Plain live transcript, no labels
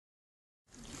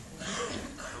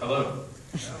Hello.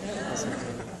 I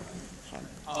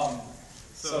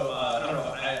don't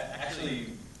know,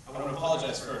 I want to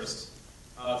apologize first,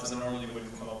 because I normally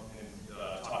wouldn't come up and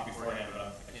talk beforehand, but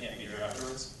I can't be here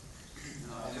afterwards.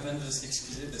 Evan veut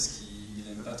s'excuser parce qu'il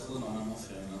n'aime pas trop normalement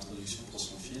faire une introduction pour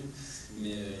son film, mais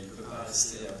il ne peut pas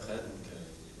rester après, donc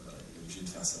voilà, il est obligé de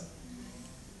faire ça.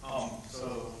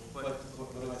 What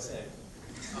do I say?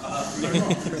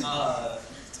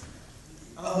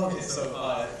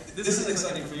 This is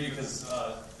exciting for me because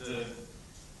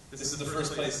this is the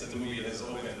first place that the movie has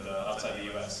opened outside the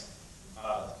US.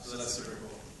 So that's super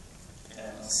cool.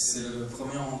 C'est le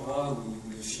premier endroit où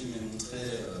le film est montré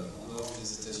en dehors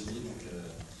des États-Unis, donc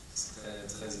c'est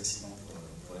très excitant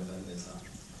pour Evan d'être là.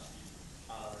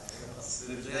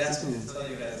 They asked me to tell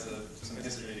you guys some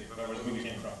history about where the movie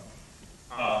came from.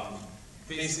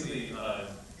 Basically,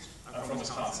 I'm from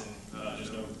Wisconsin.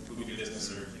 There's no movie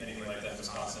business or anything like that in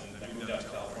Wisconsin. I moved out to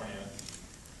California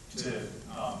to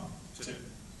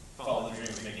follow the dream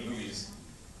of making movies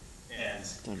and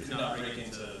could not break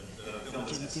into the film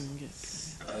business.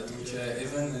 Donc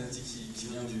Evan dit qu'il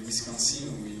vient du Wisconsin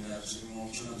où il n'a absolument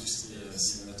aucune industrie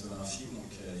cinématographique,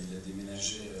 donc il a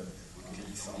déménagé en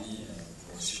Californie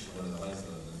pour suivre le rêve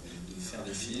de faire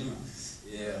des films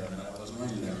et malheureusement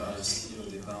il n'a pas réussi au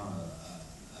départ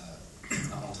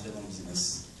à rentrer dans le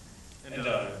business. And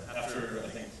after I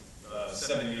think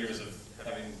 7 years of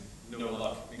having no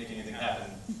luck making anything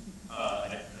happen,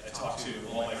 I talked to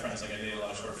all my friends. Like I made a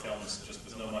lot of short films just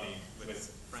with no money,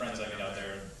 with friends I made out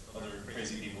there, other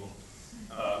crazy people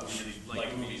who really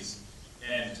like movies.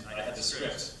 And I had the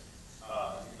script,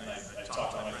 and I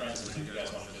talked to all my friends and said, you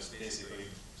guys want to just basically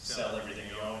sell everything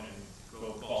you own and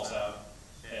go balls out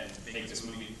and make this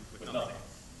movie with nothing.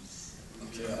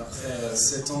 Donc, après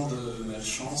 7 ans de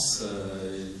malchance,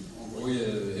 en gros,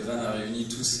 Evan a réuni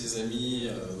tous ses amis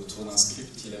autour d'un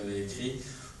script qu'il avait écrit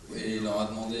et il leur a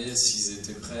demandé s'ils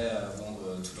étaient prêts à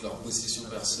vendre toutes leurs possessions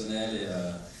personnelles et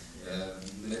à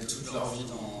mettre toute leur vie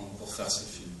pour faire ce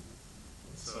film.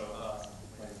 So, what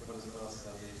else is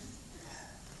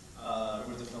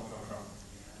where'd the film come from?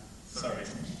 Sorry.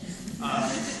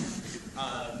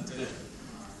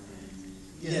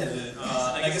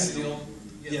 And I guess the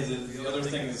other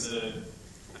thing is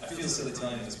I feel silly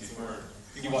telling you this before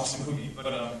you watch the movie, but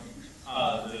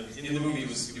in the movie it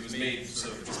was made just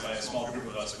by a small group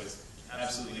of us with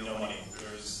absolutely no money.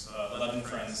 There was 11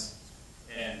 friends,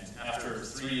 and after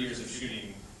 3 years of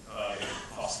shooting,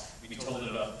 we totaled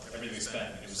it up, everything we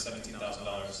spent, and it was $17,000,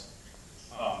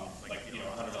 like $100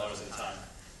 at a time.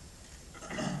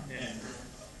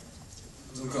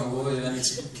 Donc en gros, Evan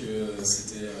explique que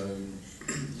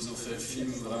ils ont fait le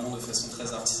film vraiment de façon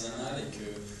très artisanale et que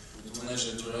le tournage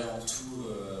a duré en tout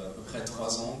à peu près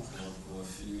 3 ans pour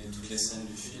filmer toutes les scènes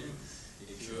du film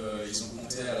et qu'ils ont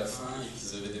compté à la fin et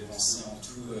qu'ils avaient dépensé en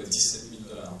tout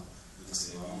 $17,000. Donc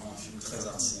c'est vraiment un film très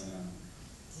artisanal.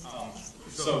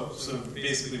 So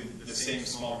basically the same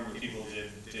small group of people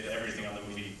did everything on the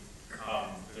movie.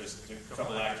 There's a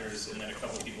couple actors and then a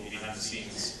couple people behind the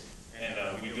scenes. And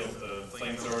we built the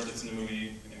flamethrower that's in the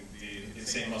movie, the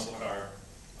insane muscle car,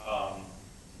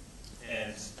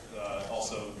 and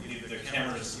also the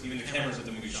cameras, even the cameras that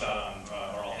the movie shot on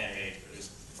are all handmade. There's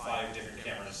 5 different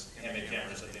handmade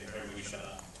cameras that the entire movie shot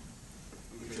on.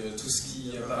 Donc tout ce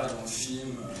qui apparaît dans le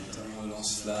film, notamment le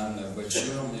lance-flamme, la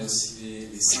voiture, mais aussi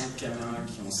les 5 caméras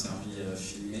qui ont servi à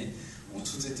filmer, ont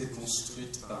toutes été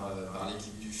construites par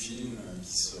l'équipe du film,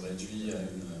 qui se réduit à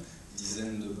une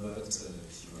dizaine de potes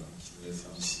qui voulaient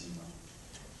faire du cinéma.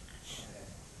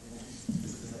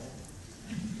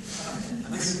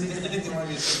 I think they wanted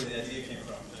me to say where the idea came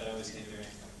from, which I always hate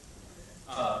doing.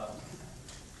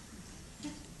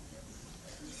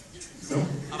 No?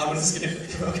 I'm going to skip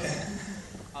it. Okay.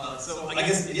 So I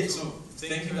guess, so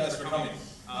thank you guys for coming.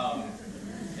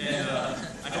 And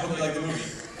I hope you like the movie.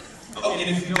 Oh, and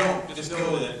if you don't, just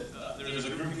know that there's a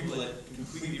group of people that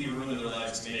completely ruined their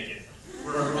lives to make it.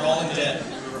 We're all in debt.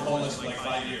 We were homeless for like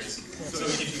 5 years. So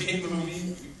if you hate the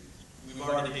movie, we've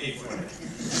already paid for it.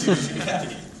 So you should be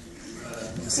happy.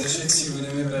 Sachez que si vous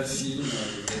n'aimez pas le film,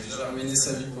 il a déjà ruiné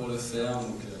sa vie pour le faire,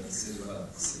 donc c'est pas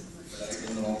la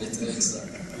peine de l'embêter avec ça.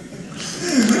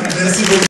 Merci beaucoup.